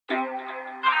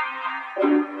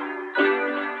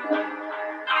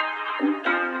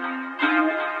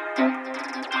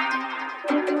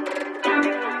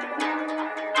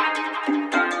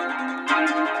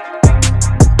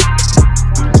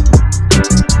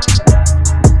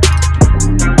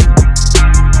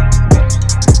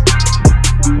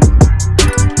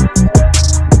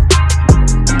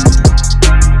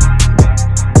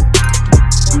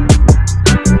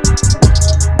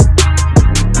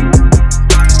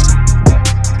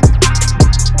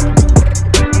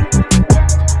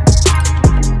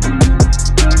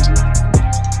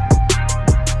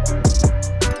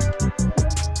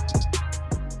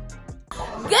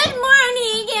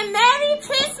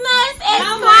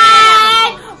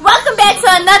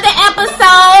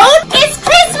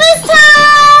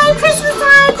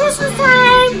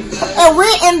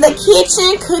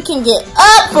kitchen cooking it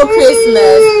up for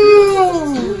Christmas.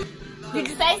 Did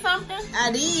you say something?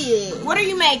 I did. What are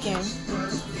you making?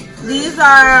 These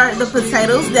are the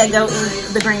potatoes that go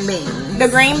in the green beans. The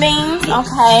green beans?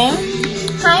 Okay.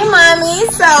 Hi, Mommy.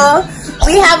 So,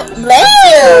 we have, bless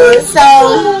you. So,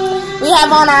 we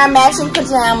have on our matching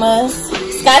pajamas.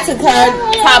 Scott took her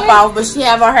top off, but she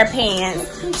have on her pants.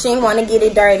 She didn't want to get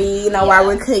it dirty, you know, while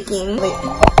we're cooking.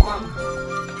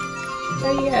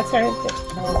 Oh, yeah, turn it.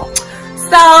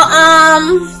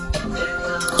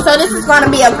 So this is gonna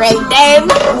be a great day.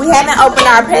 We haven't opened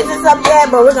our presents up yet,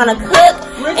 but we're gonna cook,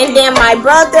 and then my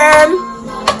brother,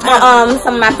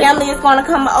 some of my family is gonna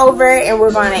come over, and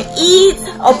we're gonna eat,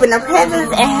 open the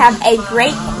presents, and have a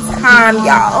great time,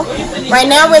 y'all. Right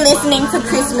now, we're listening to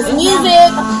Christmas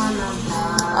music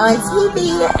on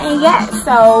TV, and yeah,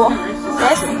 so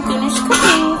let's finish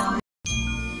cooking.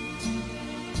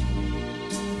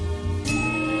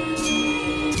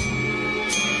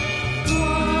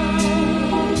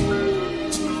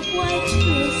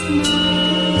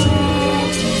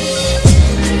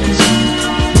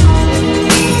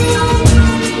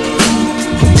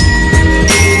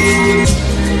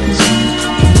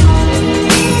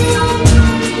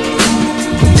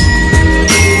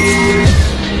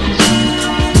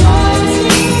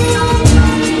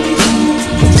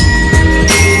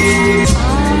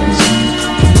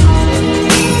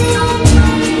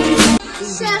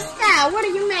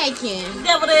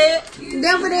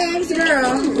 Deviled eggs,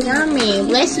 girl. Yummy.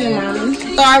 Bless you, Mommy.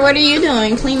 Star, what are you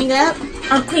doing? Cleaning up?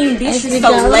 I'm cleaning dishes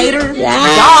so later yes.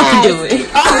 y'all can do it.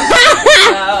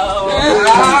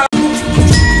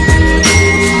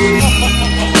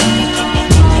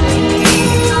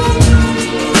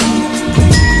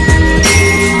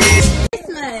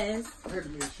 Christmas.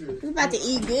 We about to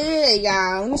eat good,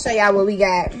 y'all. Let me show y'all what we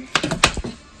got.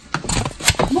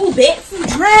 Move it.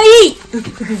 Ready?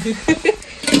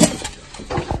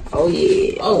 Oh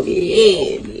yeah, oh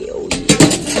yeah, oh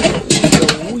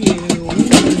yeah,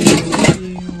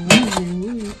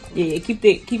 yeah.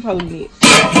 Keep holding it.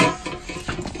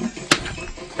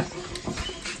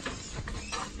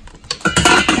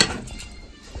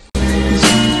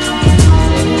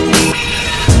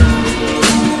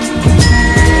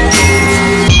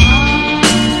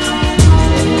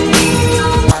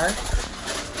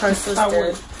 Her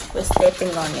sister was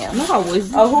stepping on them. No, I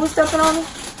wasn't. Oh, who was stepping on them?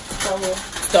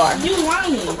 Star. You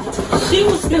lying. She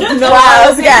was No, I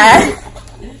was guy.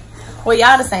 Well,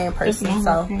 y'all the same person,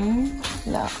 so.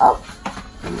 No. Oh.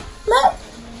 Look.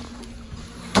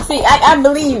 See, I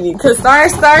believe you. Because Star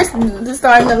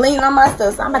starting to lean on my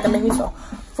stuff. So I'm about to make me some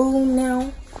food now.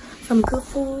 Some good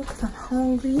food because I'm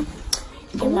hungry.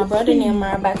 And my brother and them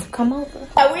are about to come over.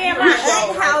 So we're in my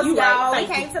aunt's house, y'all. We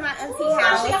came to my auntie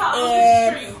house,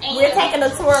 and we're taking a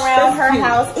tour around her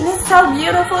house. And it's so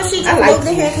beautiful. She just moved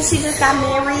in here because she just got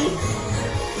married.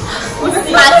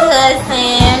 My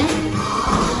cousin.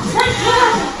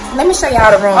 Let me show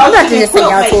y'all the room. I'm about to just take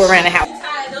y'all a tour around the house.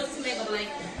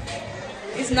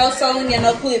 It's no sewing and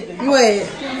no clipping. What?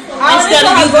 Instead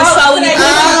of using sewing and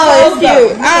clipping. Oh, it's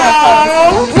cute.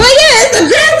 Oh. Well, yeah, it's a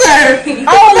dresser.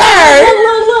 Oh,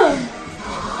 look.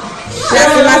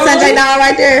 That's my Sunjay doll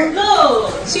right there. No.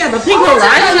 She got the pink hair,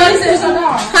 right?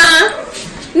 Huh?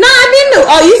 No, I didn't know.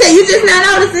 Oh, you said you just not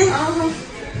noticing?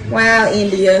 Wow,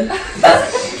 India.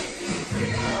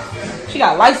 She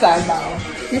got life-size doll.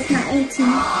 That's my auntie.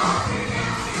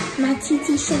 My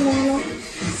TT Shalala.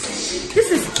 This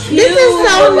is cute. This is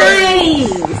so nice.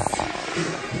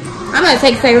 I'm gonna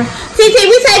take a favor. TT,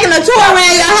 we taking a tour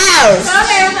around your house.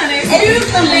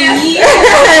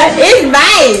 It's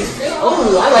nice.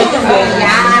 Oh, I like this house.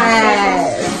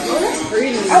 Yes. Oh, that's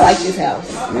pretty. I like this house.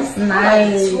 It's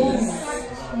nice.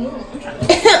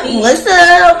 What's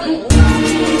up?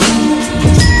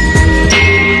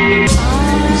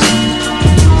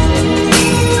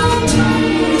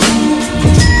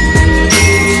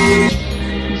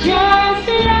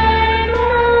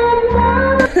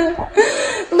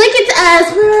 Look at us,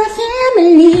 we're a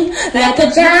family, like a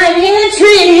giant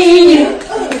tree.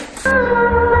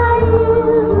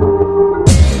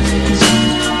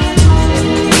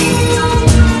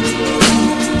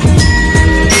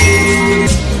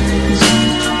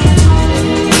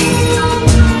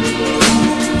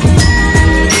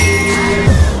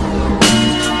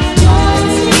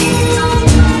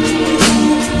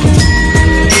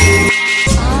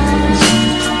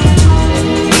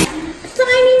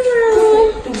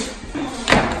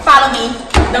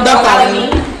 Don't follow me.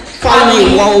 Follow me,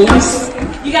 woes.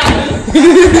 You got me.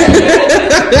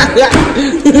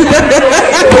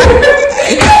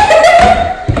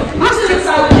 I should have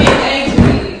saw the kid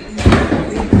angry.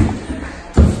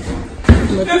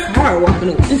 Look, it's hard.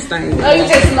 open up this thing. Oh, you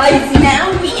just lazy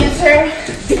now. We enter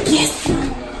the guest room.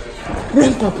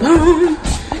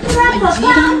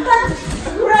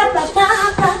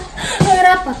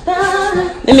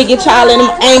 Let me get y'all in them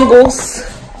angles.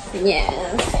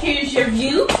 Yes. Here's your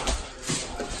view.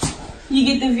 You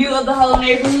get the view of the whole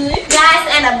neighborhood. Guys,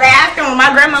 and a bathroom.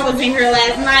 My grandma was in here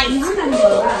last night.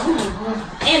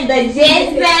 And the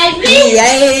jet baby.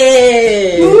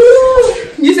 Yes.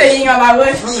 You said you ain't gonna buy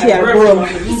what? Yeah, bro.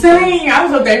 Dang, I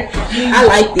was okay. I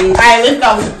like this. Alright, let's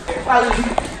go. Follow me.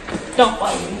 Don't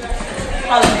follow me.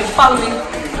 Follow me. Follow me.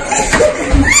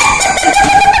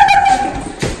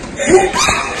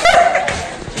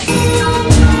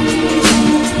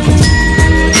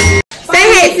 Say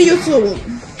hey to YouTube.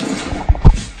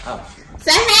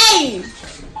 Say hey.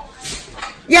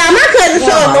 Yeah, my cousin's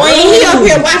so annoying. He up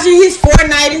here watching his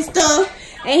Fortnite and stuff.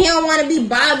 And he don't want to be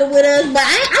bothered with us, but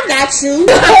I got you.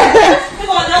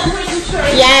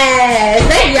 Yes,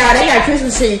 y'all, they got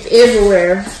Christmas trees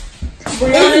everywhere. It's blue.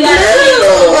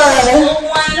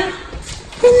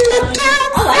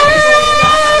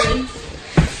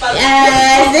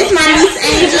 Yes, this is my niece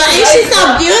Angel, and she's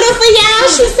so beautiful, y'all.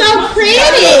 She's so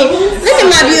pretty. Look at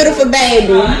my beautiful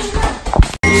baby.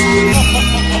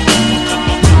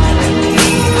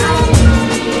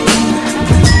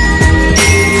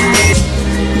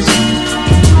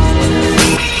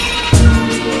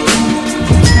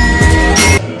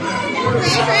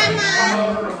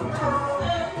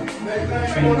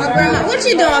 What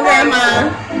you doing, Grandma?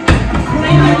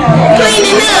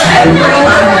 Cleaning up.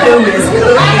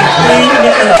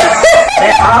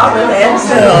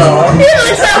 You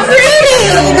look so pretty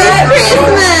this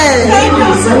Christmas.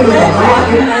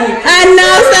 I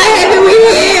know, so happy we're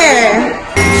here.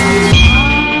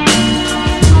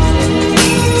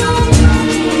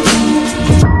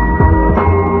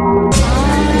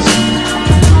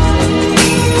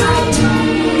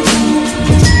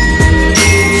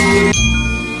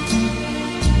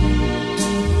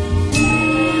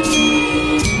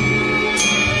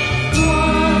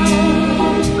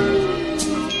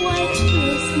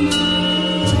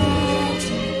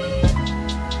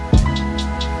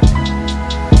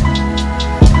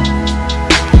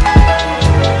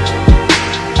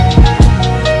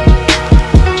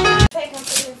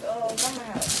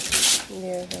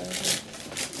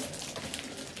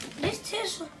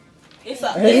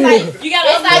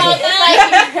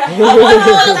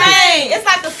 It's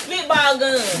like a spitball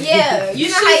gun. Yeah. You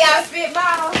know how y'all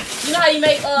spitball? You know how you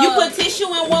make you put tissue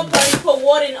in one part, you put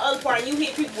water in the other part, and you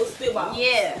hit people with spitball.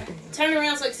 Yeah. Turn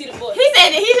around so I can see the boy. He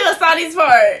said that he just saw this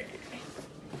part.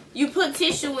 You put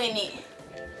tissue in it,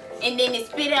 and then it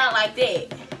spit out like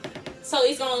that. So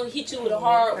it's gonna hit you with a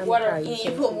hard water, and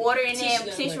you put water in there,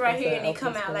 tissue right here, and it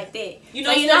come out like that. You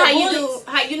know, so you know how you do,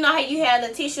 how you have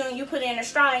the tissue and you put it in a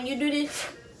straw and you do this.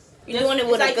 You're doing it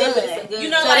with a gun. You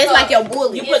know, so it's like your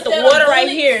bullet. You put the water right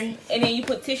here, and then you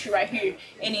put tissue right here,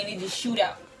 and then it just shoot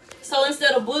out. So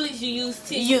instead of bullets, you use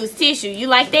tissue. You use tissue. You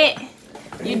like that?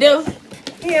 You do?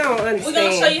 He don't understand. We're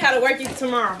gonna show you how to work it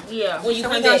tomorrow. Yeah. When you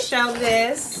come back. Show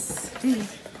this.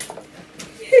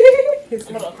 His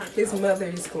mother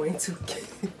is going to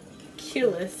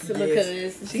kill us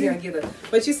because she gonna get us.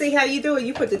 But you see how you do it?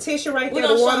 You put the tissue right there,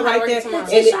 the water right there,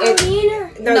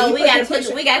 no, we got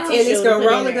tissue. We got tissue. And it's gonna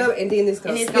roll it up, and then it's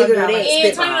gonna spit it out.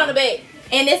 And turn it on the back.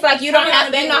 And it's like you don't have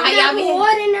to. You know how y'all be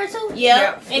water in there too.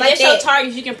 Yeah. And like that's your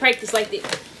targets. You can practice like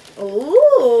that.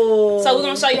 Ooh. So we're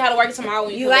gonna show you how to work it tomorrow.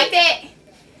 You like that?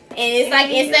 And it's like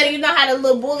instead of you know how the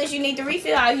little bullets you need to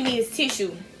refill, all you need is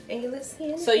tissue.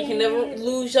 So you can never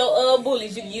lose your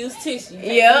bullets. You can use tissue.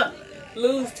 Yep.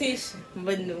 Lose tissue.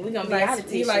 But no, we're gonna be out of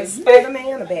tissue. You like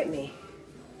Spider-Man or Batman?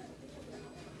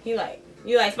 You like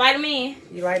Spider-Man?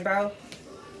 You like both?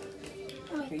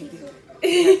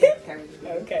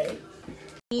 Okay.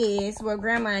 This is what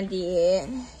Grandma did.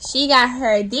 She got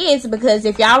her this because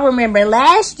if y'all remember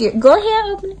last year, go ahead,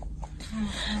 open it.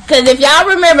 Because if y'all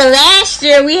remember last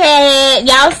year, we had,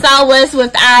 y'all saw us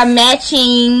with our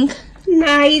matching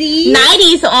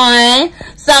 90s on.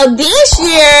 So this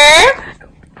year,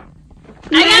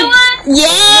 I got one?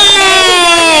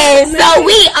 Yes! So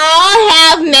we all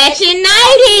have matching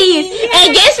 90s.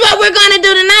 And guess what we're going to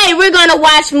do tonight? We're going to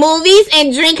watch movies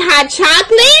and drink hot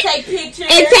chocolate. Take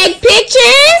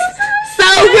pictures. So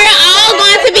we're all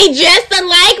going to be dressed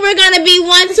alike. We're going to be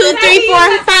 1, 2, 3,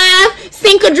 4, 5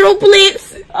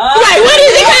 syncadruplets. Like, what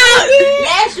is it called?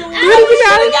 Last year we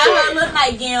got her look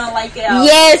like gown like that.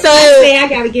 Yeah, so I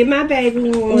gotta get my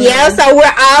baby one. Yeah, so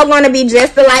we're all gonna be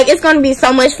dressed alike. It's gonna be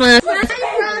so much fun.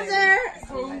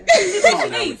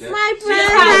 My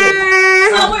brother.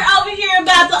 So we're over here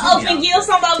about to open gifts.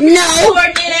 I'm over No. here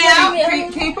working it out.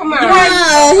 Keep him out. No,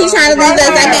 he's trying to do this.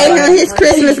 I gave him his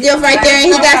Christmas gift right there,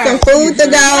 and he got some food to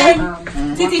go.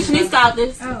 Titi, she stop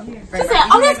this. She said,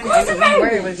 "Oh, that's Quincy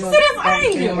baby." She said, "That's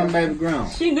Angel."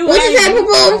 She knew. What you say, Poo?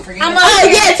 I'm Oh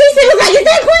yeah, Titi was like, "Is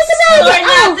that Quincy baby?" sorting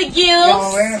Oh. out the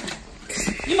gifts.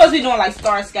 You must be doing like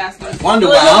Star Sky stuff. Wonder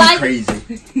why I'm crazy.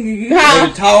 Huh?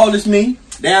 They're tall as me.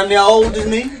 Damn near old as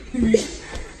me.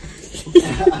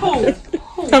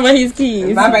 Some of his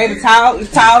kids. My baby tall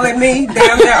than me.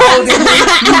 Damn near old than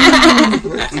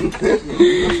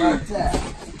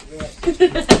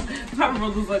My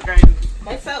brother's so crazy.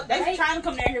 They trying to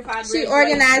come down here for She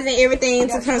organizing everything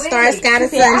to from Star Sky to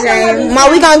Sunjay. Ma,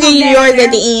 we gonna give you yours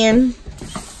at the end.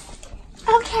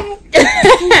 Okay.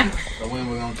 So when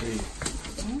we're gonna see?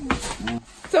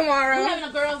 Tomorrow. We're having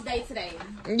a girls' day today.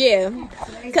 Yeah,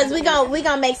 cause we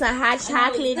gonna make some hot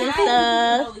chocolate and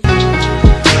stuff.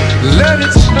 Let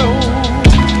it snow,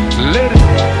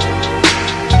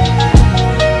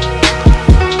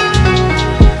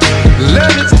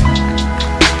 let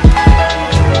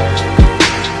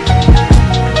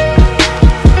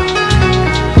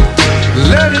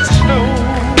it snow,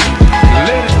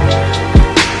 let it.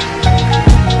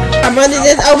 My brother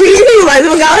just opened it. He was like,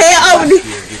 "Go ahead, open it."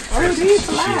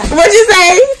 What'd you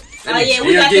say? Oh yeah, we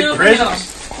Still got get them.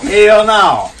 presents? Hell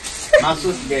no. My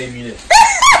sister gave me this.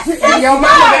 your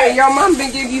mama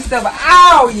been giving you stuff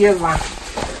all year long.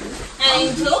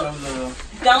 Angel,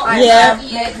 don't. Yeah.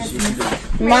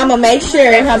 Mama make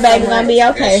sure her baby gonna be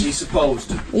okay. She's supposed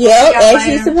to. Yep, as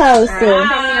she's supposed to.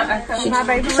 My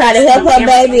baby Try to help her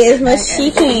baby as much as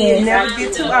she can. never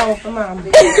get too old for mom.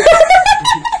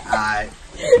 Alright.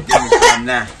 Give me some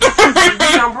now.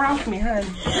 You done broke me, honey.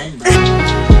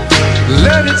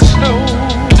 Let it snow,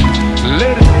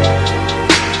 let it.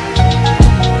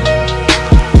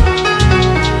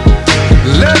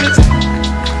 Let it.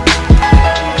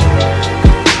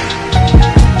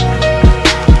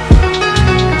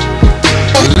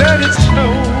 Let it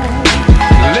snow,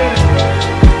 let it.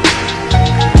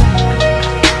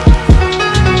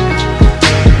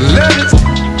 Let it.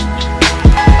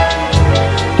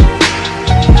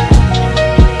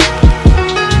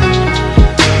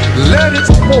 Let it.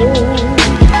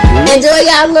 Enjoy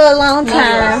y'all little long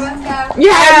time.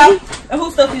 You happy?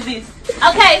 Whose stuff is this?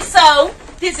 Okay, so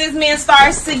this is me and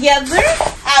Stars together.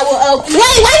 I will open.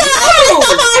 Wait, y'all open this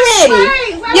stuff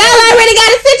already? Y'all already got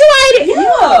it situated?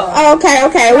 Yeah. Okay.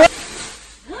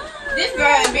 This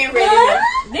girl has been ready.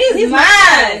 This is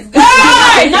mine. Girl,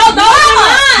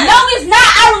 no, it's not.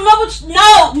 I remember.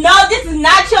 No, this is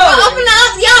not yours. Open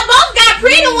up. Y'all both got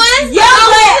pretty ones. Yeah,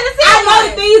 but I know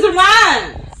that these are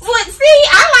mine. What? See,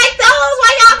 I like those. Why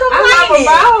y'all complaining?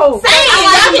 both. Say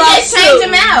y'all can just change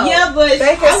them out. Yeah, but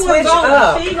They can switch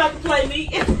up. She about to play me.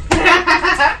 Okay,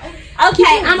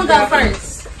 I'm gonna go first.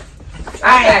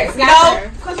 Alright, No,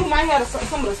 because we might have some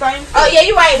of the same. Oh yeah,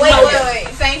 you're right. Wait.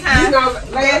 Same time.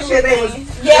 last year they was.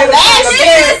 Yeah, last This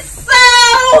year. is so.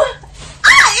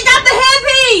 It got the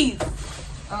headpiece.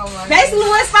 Oh my Basically,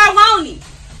 what Star wanted.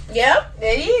 Yep,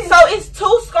 it is. So it's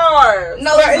 2 scarves.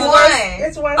 No, it's one.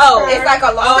 It's one. Oh, scarf. It's like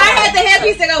a long. I had the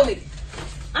headpiece to go with it.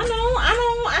 I know.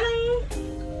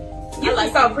 You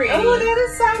look so pretty. Oh, that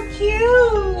is so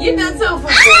cute. You do too, Poo.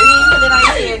 You put it on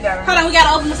your head, though. Hold on, we gotta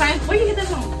open the same. Where you get this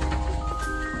from?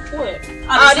 What?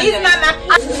 Oh, these not my.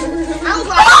 I was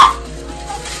like,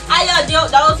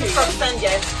 those are from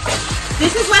Sunjay.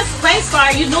 This is what's Race Star.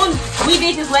 You know, we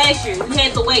did this last year. We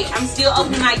had to wait. I'm still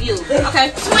opening my gifts. Okay.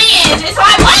 Twins. It's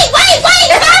like, wait.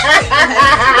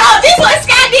 No, this what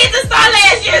Scott did to start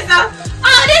last year, so.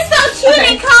 Oh, this so cute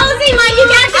and cozy, man. You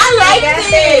got this. I like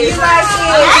this. You like it?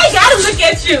 I ain't gotta look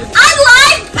at you. I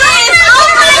like this. Oh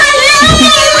my God.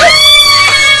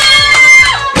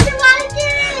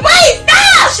 Wait,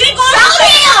 stop. She gonna Show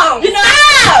him. You know,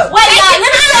 Stop. wait, y'all, Take let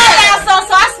me your tell time. y'all something.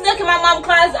 So I snuck in my mom's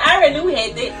closet. I already knew we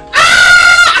had that.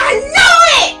 I knew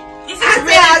it. This is I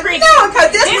really said, pretty. no, because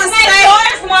this This was match stay.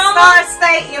 yours, mama.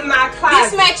 Stay in my This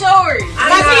closet. match yours. I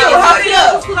Like know. you, Hold it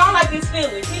up. Cause I don't like this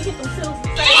feeling. Can you get them silks?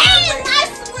 Yes, my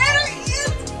sweater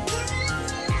is.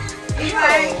 You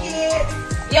like it?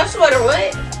 Your sweater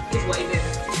what? It's way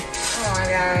better. Oh my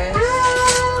gosh.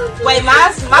 Wait,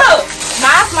 mine's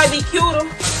might be cuter.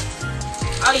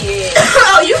 Oh yeah.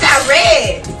 Oh, you got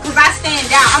red. Cause I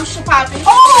stand out. I'm popping.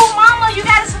 Oh, mama, you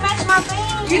gotta match my thing.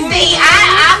 You see,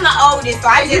 I'm the oldest, so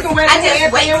I You just can wear the wait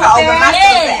headband to with open my that?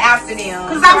 sister after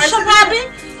them. Cause I'm popping.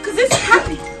 Cause it's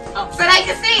happy. So they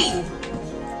can see.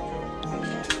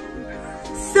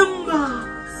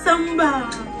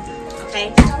 Samba. Okay.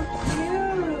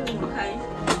 Okay.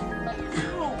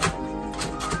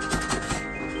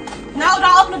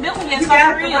 open the big one yet, so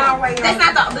for real. That's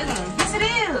not the big one. Yes, it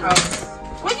is.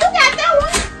 Well, you got that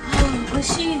one. But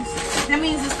that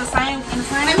means it's the same. In the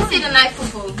same Let me see the knife for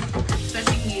food. So she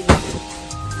can use it.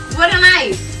 What a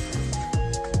knife.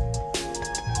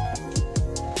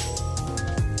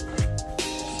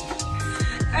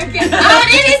 Okay. Oh,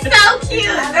 that is so cute.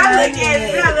 Now look at it.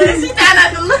 She thought I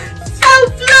could look so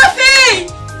fluffy.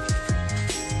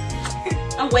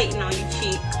 I'm waiting on you,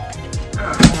 chick.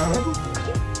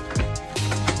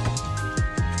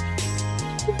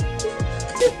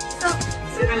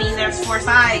 I mean, there's 4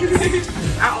 sides.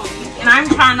 And I'm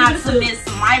trying not to miss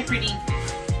my pretty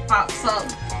pops up.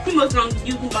 You must know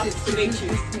you can buy this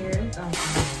picture.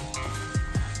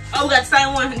 Oh, we got the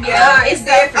same one. Yeah, it's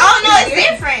different. Oh, no, it's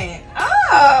different.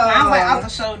 Oh. I'm like off the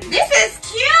shoulder. This is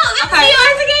cute. Let's see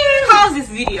yours again. Pause this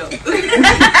video.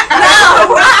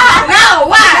 No,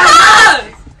 why?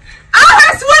 Pause. All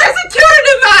her sweaters are cuter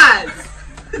than mine.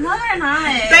 No, they're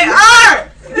not. They are.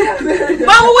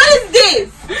 Mama, what is this?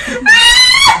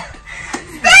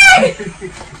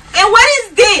 And what is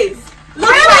this? Look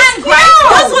like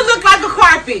this one look like a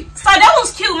carpet. So that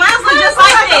was cute. Mine look just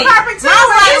like that. Mine was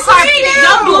like a carpet.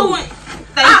 Your blue one.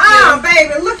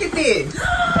 Baby, look at this.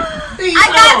 I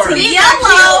got the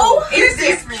yellow. This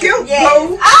is cute,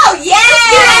 blue. Oh, yes.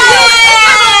 Yes.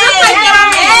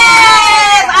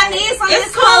 I need some of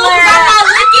this color. I'm not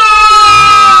looking.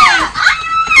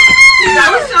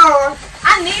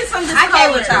 I need some of this color. Okay,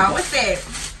 with y'all. What's that?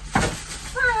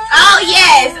 Oh,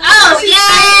 yes. Oh, yes.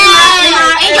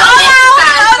 And your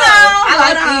exercise stuff. I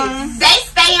like these. They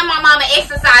stay in my mama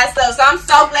exercise stuff, so I'm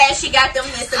so glad she got them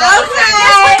listed up. That's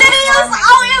what it is.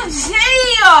 OMG.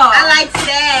 I like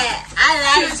that. I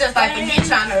like it. Just like the bitch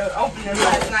trying to open it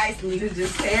up nicely.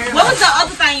 What was the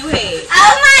other thing you had?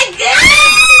 Oh my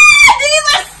god! These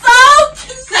are so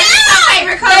cute! That's my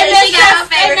favorite color. She got her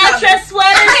favorite color. Your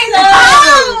sweater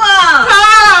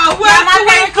my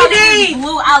favorite color is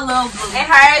blue. I love blue. And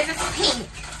hers is pink.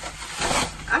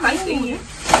 I like these.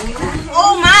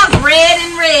 Oh, mine's red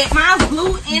and red. Mine's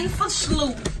blue and for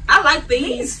slew. I like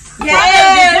these.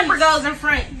 Yeah. The zipper goes in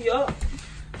front. Yup.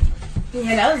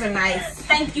 Yeah, those are nice.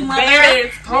 Thank you, mother.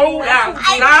 It's cold out.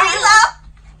 I love.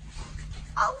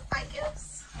 Oh my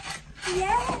goodness.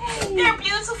 Yay. They're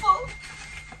beautiful.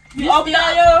 You open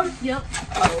all yours? Yep.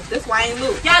 Oh, that's why I ain't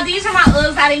look. Y'all, these are my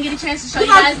Uggs. I didn't get a chance to show you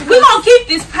guys. We're going to keep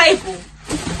this paper.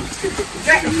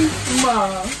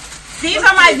 These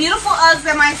are my beautiful Uggs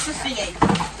that my sister gave.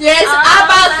 Yes, I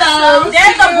bought those.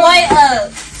 They're the boy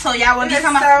Uggs. So y'all want to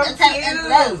come out? So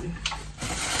cute.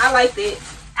 I like that.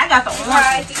 I got the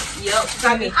orange. Yep.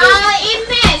 Got me. It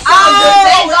matches.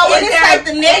 They go with it's like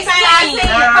the neck thing. thing.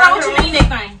 Hold on, what you mean neck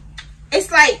thing? It's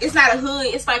like, it's not a hood.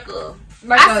 It's like a...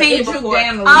 I seen it before. Oh,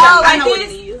 I know like what it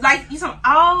is. Like, you some...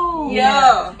 Oh.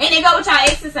 Yeah. And they go with y'all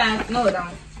exercise. No, it don't.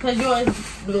 Because yours is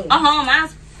blue.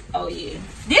 Mine's... Oh, yeah.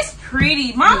 This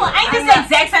pretty. Mama, ain't this the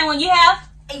exact same one you have?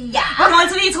 Yeah. We're going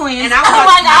to be twins. And I oh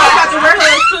my God. was about to wear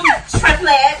hers too.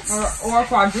 Triplets. Or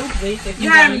quadruplets if you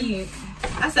heard want me. to.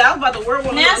 I said I was about to wear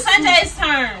one. Now Sunjay's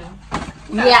turn.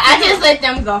 Yeah, I just let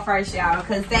them go first, y'all.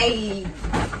 Because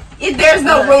there's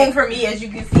no room for me, as you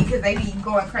can see, because they be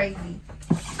going crazy.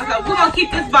 Okay, we're going to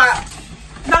keep this box.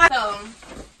 So,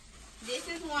 this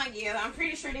is one gift. I'm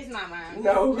pretty sure this is not mine.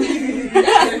 No.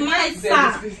 That's my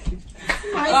sock.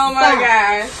 Oh my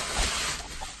gosh.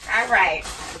 Alright.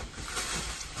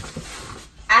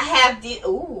 I have this.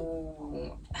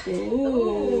 Ooh.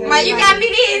 Ma, you got me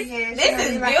this. This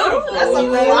is beautiful. That's a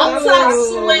long top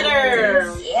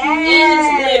sweater.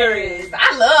 Yes.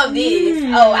 I love this.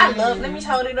 Oh, I love. Let me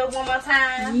hold it up one more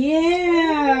time.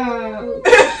 Yeah.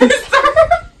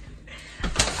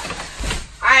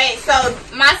 Alright, so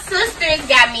my sisters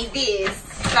got me this.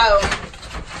 So.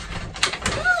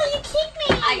 Oh, you keep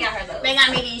me. I got her those. They got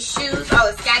me these shoes.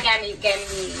 Oh, Sky gave me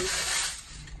these.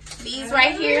 These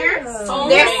right here. Oh.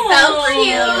 They're so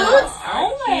cute. Oh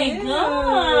my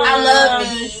God. I love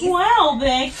these. Wow,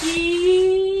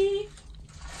 Becky.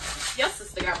 Your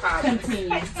sister got problems.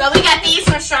 Continue. So we got these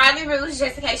from Charlotte Russe,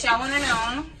 just in case y'all want to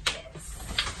know.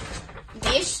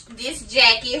 This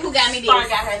jacket. Who got me this? Star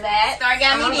got her that. Star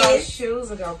got me Those this. shoes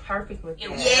will go perfect with it.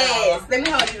 Yes. Let me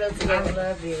hold it up I together.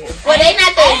 love it. Well, they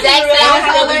not the exact same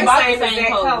color. We bought the Same same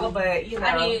exact color. color, but you know, I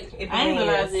didn't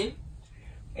realize it.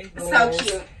 It So blends.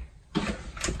 cute.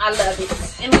 I love it.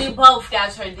 And we both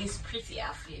got her this pretty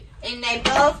outfit. And they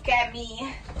both got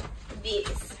me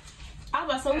this. I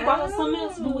was about to say we bought her something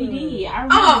else, but we did. I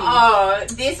remember. Oh,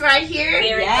 this right here.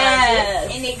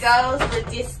 Yes. And it goes with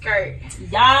this skirt.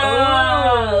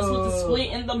 Yes. With the split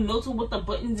in the middle with the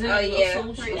buttons in Oh, the yeah.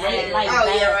 suit. Oh, Like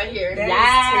that. yeah, right here. That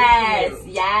Yes. is too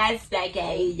cute. Yes, Becky.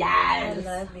 I Yes.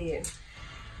 love it.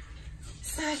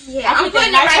 Yeah, I'm putting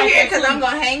it right here because I'm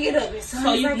gonna hang it up.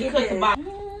 So you can cut the bottom.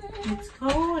 It's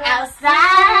cold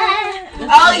outside.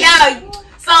 Oh, y'all.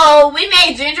 So we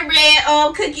made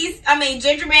gingerbread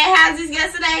gingerbread houses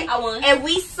yesterday. I won. And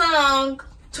we sung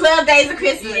 12 Days of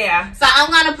Christmas. Yeah. So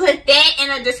I'm gonna put that in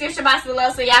the description box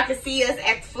below so y'all can see us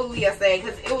act fool yesterday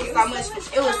because it was so much.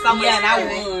 It was so much. Yeah, and I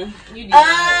fun. won. You did.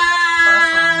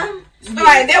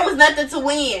 Sorry, there was nothing to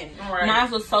win. Right.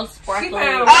 Mine was so sparkly.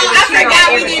 Oh, I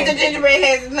forgot we did the gingerbread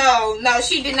heads. No,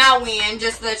 she did not win.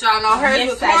 Just to let y'all know, hers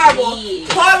was horrible.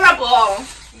 Horrible.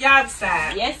 Y'all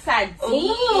decide. Yes, I did.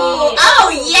 Ooh. Oh,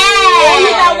 Yeah, yeah.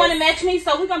 you don't want to match me,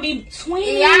 so we're gonna be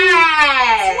twinning.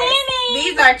 Yes. Twinning.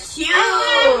 These are cute.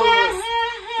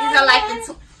 These are like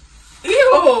the We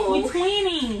ew.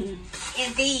 twinning.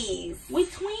 And these. We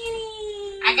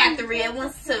twinning. I got the red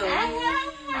ones too.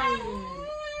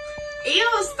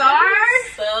 Ew, stars.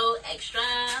 So extra.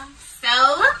 So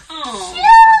Oh.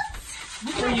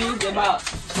 cute. We can use about.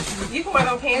 You can wear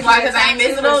those pants. Why? with Because I ain't that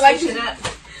missing top those like switch you. it up.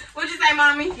 What'd you say,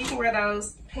 mommy? You can wear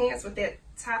those pants with that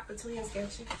top the twins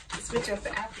got you. Switch up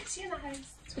the outfits. You know how to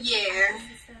switch Yeah.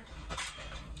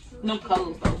 No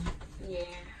clothes though. Yeah.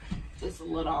 Just a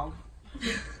little off.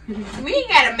 We ain't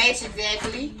gotta match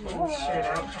exactly. Oh, sure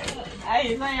don't. I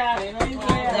didn't say I did. I didn't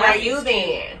say I Where you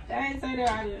then? I didn't say that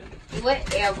I did.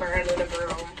 Whatever, little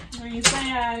girl. I didn't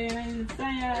say I did. I didn't say I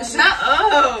did. Shut up.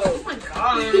 Oh my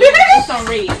god. It's on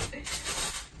red.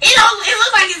 It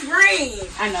looks like it's green.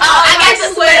 I know. Oh, I got to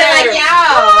sweater like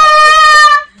y'all.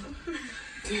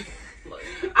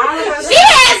 She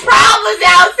has problems,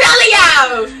 y'all. I'm telling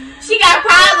y'all. She got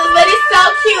problems, but it's so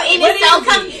cute and it's so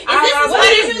comfy. Is this the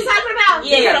sweater you was talking about?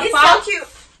 Yeah. It's so cute.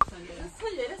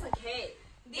 That's a cat.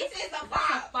 This is a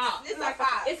fox. This is a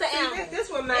fox. It's an animal. This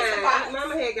one mine. It's a box.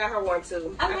 Mama had got her one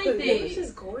too. I like put it this. in. This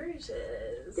is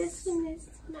gorgeous. This one is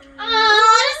mine.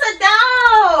 Oh, it's a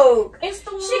dog. It's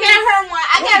the one. She got her one. I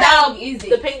What got dog is it?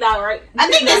 The pink dog, right? I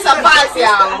think that's a fox, I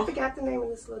y'all. forgot the name of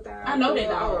this little dog. I know that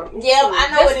dog. Yeah, I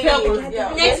know what it Pepper. is.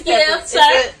 Yeah. Next gift, Sir.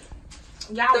 sir.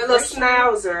 The little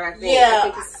schnauzer, I think. Yeah. I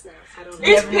think it's a schnauzer. I don't know.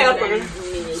 It's Pepper.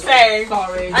 Sir.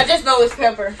 Sorry. I just know it's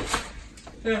Pepper.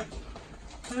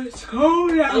 It's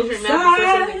cold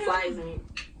outside.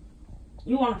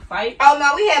 You want to fight? Oh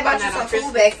no, we had bought you some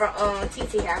food back from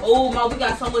TT house. Oh, ma, we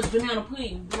got so much banana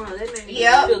pudding.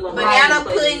 Yep, banana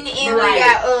pudding, and we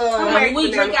got When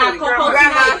we drink our cocoa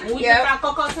Grandma, tonight. When we drink our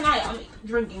cocoa tonight, I'm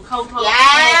drinking cocoa.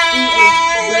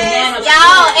 yes,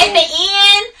 y'all. At the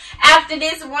end, after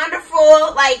this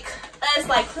wonderful, like us,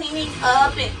 like cleaning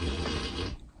up and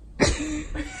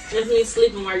That's me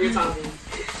sleeping while you're talking.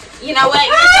 you know what?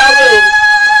 You're so rude.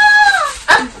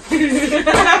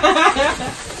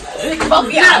 Both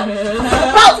of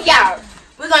y'all.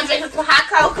 We're gonna drink some hot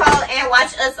cocoa and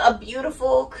watch us a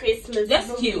beautiful Christmas. That's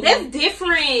movie. cute. That's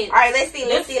different. All right, let's see.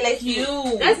 Let's see.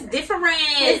 Cute. That's different.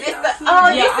 Is this the,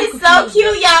 Yeah, this is so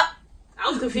cute, y'all. I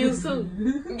was confused too.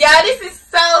 Y'all, this is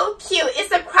so cute.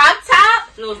 It's a crop top.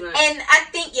 No, it's not. And I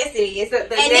think, yes, it is. The And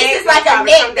neck this is like a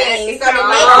neck thing. So the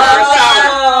neck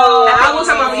Oh, I was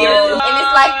talking about cute. you. and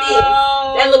it's like this.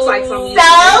 That looks like something. So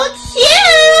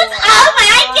cute. Oh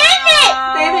my goodness.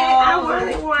 I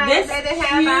wanted one. This They didn't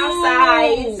have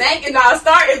outside. Thank you. No,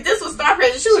 if this was Star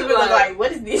Present, she would have been like,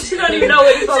 what is this? She don't even know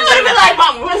what it's She would have been like,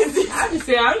 Mama, what is this? I just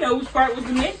said I know which part was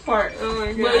the next part. Oh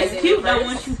my But it's cute though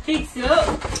once you fix it up.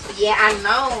 Yeah, I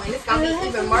know. And it's going to be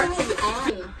even more cute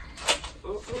on.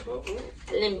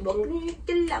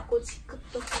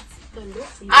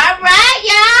 Alright,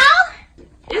 y'all.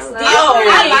 It's different.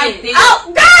 I like this.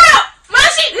 Oh, girl! My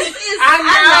shit, this is. I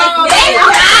like It's this.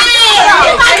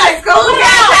 nice. It's like a school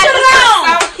dress. Put it on.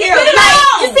 So cute. Like,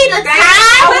 you see the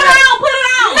tie? Put it on. Put it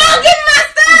on. No, give me my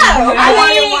stuff. I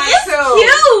wanted one it's too.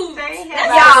 cute. They That's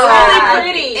have y'all. outside.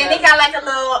 Pretty. And it got like a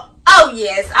little. Oh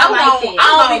yes, I'm like gonna it.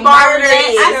 I'm gonna be borrowing I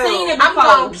that. seen it I'm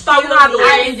before. gonna So we're gonna have to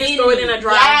wear it and throw it in a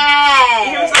dryer.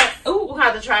 Yes. Ooh, we'll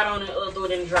have to try it on and throw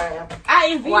it in the dryer. I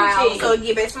invented Wow. it. So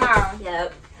give it smile.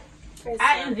 Yep.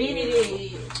 I invented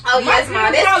it. Oh yes,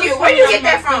 smile. That's cute. Where you get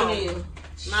that from?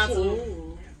 Mine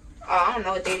too. Oh, I don't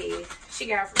know what that is. She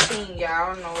got it from King, y'all. I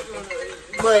don't know what that is.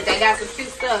 But they got some cute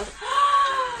stuff.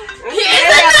 Here's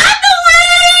another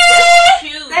one!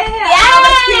 Cute. They have Yes! all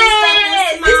the cute stuff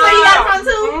that's This where you got it from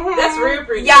too? Mhm. That's real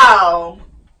pretty. Y'all.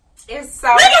 It's so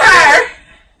Look at her!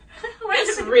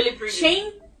 It's really pretty.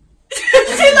 Ching.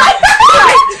 She like,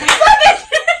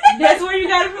 That's where you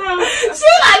got it from. she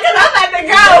like, cause I'm like the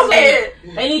girl here.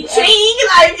 They need Ching,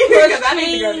 like, cause I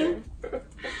need to go ching. there.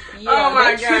 Yeah, Oh my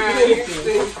that's god.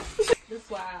 trippy. That's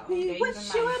wild. Okay, Wish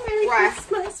these you are a nice. Merry Why?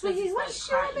 Christmas. We This is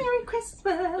wish like you a Merry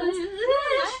Christmas.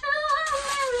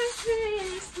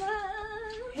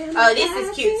 And Oh, this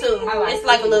is cute too. It's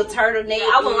like a little turtleneck.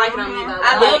 I wouldn't like it on me though. I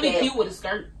That would like be it. cute with a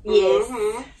skirt.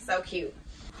 Yes, so cute.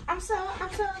 I'm so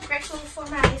grateful for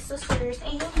my sisters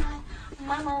and my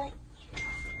mama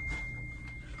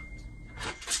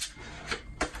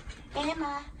and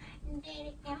my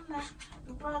daddy and my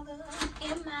brother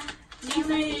and my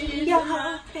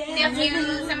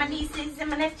nephews and my nieces and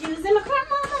my nephews and my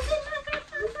grandmamas and my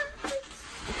grandfathers.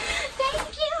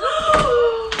 Thank you.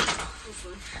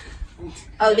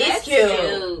 Oh, this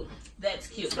cute. That's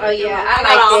cute. Oh yeah, I I like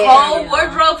got a that. whole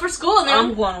wardrobe for school now.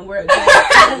 I'm going to wear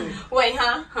that. Wait,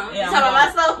 huh? Yeah, You talking about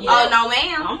my stuff? yeah. Oh no,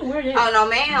 ma'am. I'm gonna wear that. Oh no,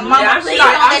 ma'am. Yeah, Mama, I'm please sure-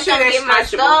 don't I'm let sure them that's get my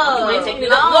stretchable. stuff. You ain't taking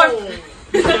it up north.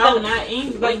 No, not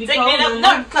in. Like, be Taking it up cold.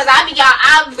 north. Cause I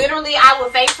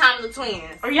would FaceTime the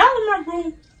twins. Are y'all in my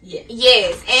room? Yeah.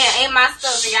 Yes, and my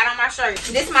stuff. I got on my shirt.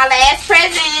 This is my last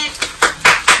present.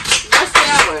 What's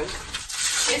that one?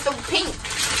 It's a pink.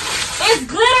 It's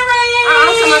glittering. I'm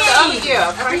talking about the other gift.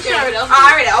 I'm pretty sure I Oh,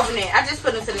 I already opened it. I just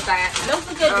put it to the side. Don't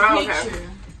forget the Oh, okay. picture.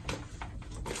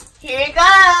 Here it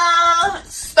goes.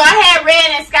 Star had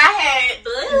red and Sky had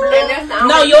blue.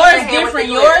 No, yours different.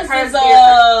 Yours is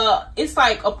it's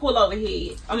like a pullover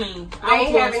head. I mean, I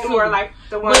ain't have any more like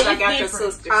the ones But I it's got your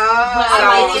different. sisters. Oh,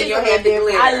 So it is you'll a have the little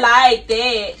glitter. I like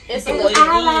that. It's The a way little-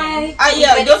 it is. Oh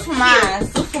yeah, just for mine.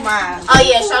 Just for mine. Oh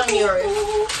yeah, show me yours.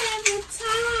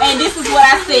 And this is what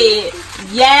I said.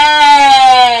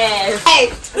 Yes. Hey,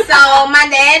 so my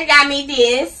dad got me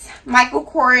this Michael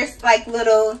Kors like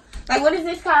little, like what is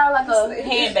this called? Like a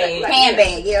Handbag.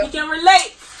 handbag, yeah. You can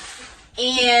relate.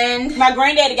 And My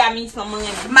granddaddy got me some money.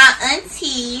 my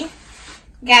auntie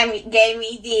gave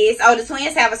me this. Oh, the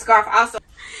twins have a scarf also.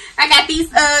 I got these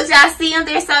Uggs. Y'all see them?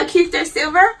 They're so cute. They're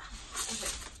silver.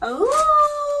 Ooh.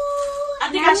 I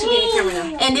think I should get a camera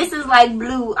now. And this is like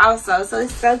blue also, so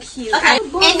it's so cute. Okay.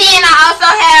 And then I also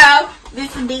have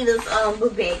this Adidas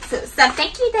book bag too. So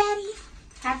thank you, Daddy.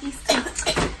 Have these too.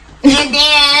 And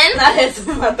then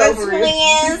the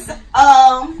twins.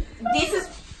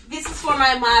 This is for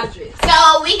my mom dress.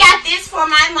 So we got this for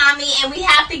my mommy, and we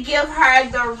have to give her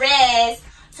the rest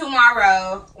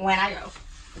tomorrow when I go.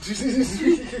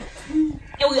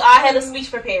 And we all had a speech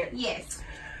prepared. Yes.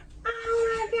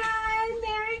 Oh my God!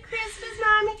 Merry Christmas,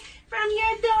 Mommy, from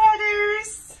your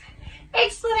daughters.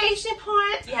 Exclamation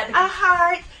point! You had to- A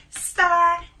heart,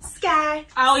 star, sky.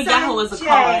 All we got her was a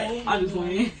Sunjay. card. I just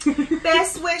went.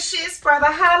 Best wishes for the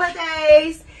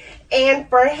holidays and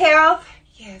for health,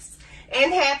 yes,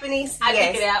 and happiness, I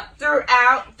yes, pick it out.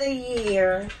 throughout the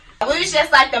year. We was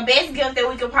just like the best gift that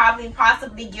we could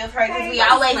possibly give her, because we Okay.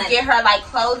 always get her like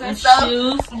clothes and stuff.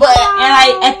 Shoes. But And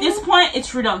like at this point,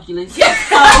 it's redonkulous.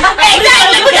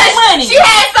 exactly, because money. she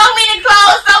had so many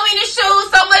clothes, so many shoes,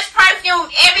 so much perfume,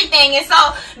 everything. And so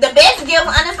the best gift,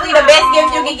 honestly, the best gift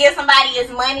you can give somebody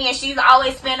is money, and she's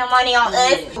always spending money on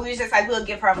us. We was just like, we'll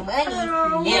give her money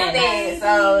instead.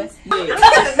 So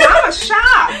I'm a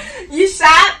shop. you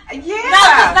shop?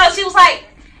 Yeah. No, she was like,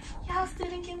 y'all still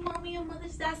didn't give Mommy a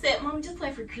Mother's Day. I said, Mom, just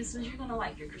like for Christmas, you're gonna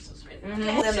like your Christmas present.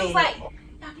 Okay? She was like, y'all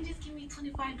can just give me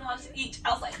 $25 each.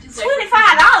 I was like, just like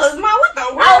 $25, Mom. What the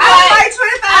world? I was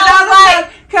I like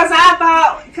 $25 because I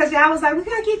bought, because y'all was like, we're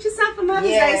going to get you something for Mother's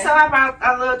Yeah. Day. So I bought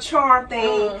a little charm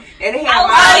thing. And it had Oh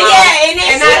my yeah, and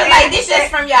then And she was I- like, this is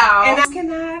from y'all. And I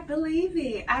cannot believe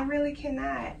it. I really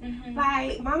cannot.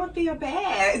 Like, Mama feel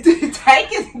bad. Take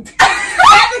it.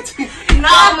 No,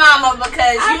 Mama,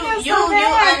 because I you feel so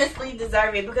bad. honestly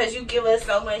deserve it, because you give us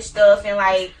so much stuff, and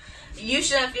like you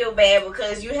shouldn't feel bad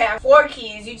because you have 4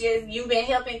 kids. You've been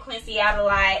helping Quincy out a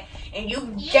lot, and you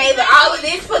gave her all of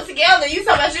this put together. You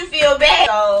talking about you feel bad,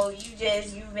 so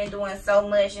you've been doing so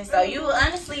much, and so you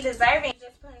honestly deserve it.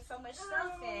 Just putting so much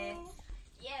stuff in.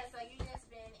 Yeah, so you just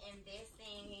been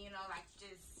investing, like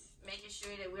just making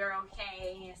sure that we're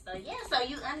okay, and so yeah, so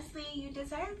you honestly you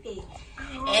deserve it.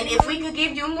 And if we could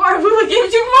give you more, we would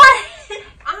give you more.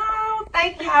 Oh,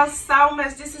 thank y'all so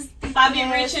much. This is if I be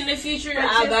rich in the future,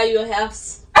 I'll buy you a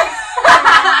house.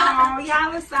 Oh,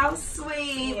 y'all are so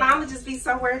sweet. Mama just be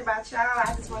so worried about y'all.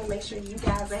 I just want to make sure you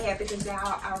guys are happy because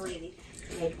y'all already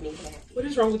make me happy. What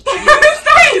is wrong with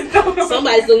you?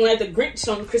 Somebody's looking like the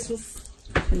Grinch on Christmas.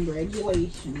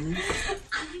 Congratulations.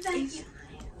 Thank you.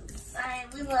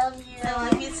 Alright, we love you. I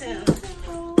love you too.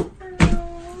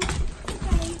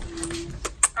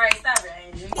 Alright, stop it,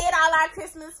 Andrew. We did all our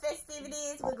Christmas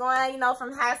festivities. We're going,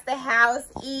 from house to house,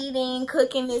 eating,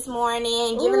 cooking this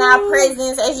morning, giving out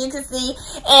presents, as you can see.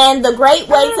 And the great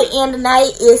way to end the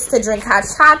night is to drink hot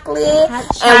chocolate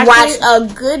and watch a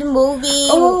good movie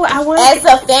as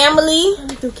a family.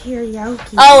 Do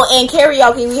karaoke. Oh, and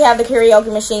karaoke. We have the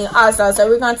karaoke machine also, so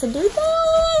we're going to do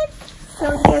that.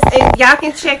 So yes, and y'all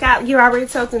can check out. You already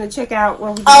told them to check out.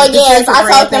 What we yes,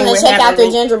 I told them to check out the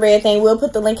gingerbread thing. We'll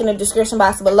put the link in the description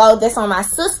box below. That's on my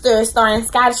sister Star and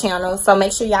Sky channel. So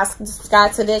make sure y'all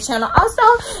subscribe to that channel also.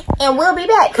 And we'll be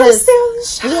back because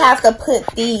we have to put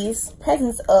these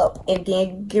presents up and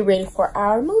then get ready for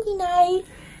our movie night.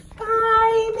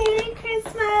 Bye. Merry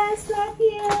Christmas. Love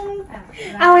you.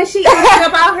 Oh, and she opened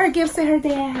up all her gifts at her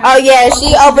dad's house. Oh, yeah.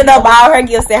 She opened up all her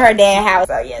gifts at her dad's house.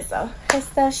 Oh, yeah. So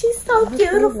she's so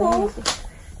beautiful.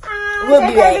 We'll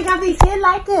be back. Gonna be fit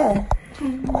like her.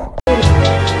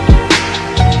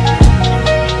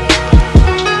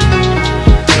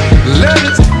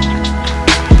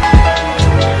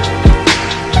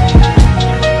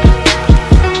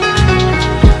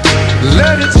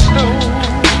 Let it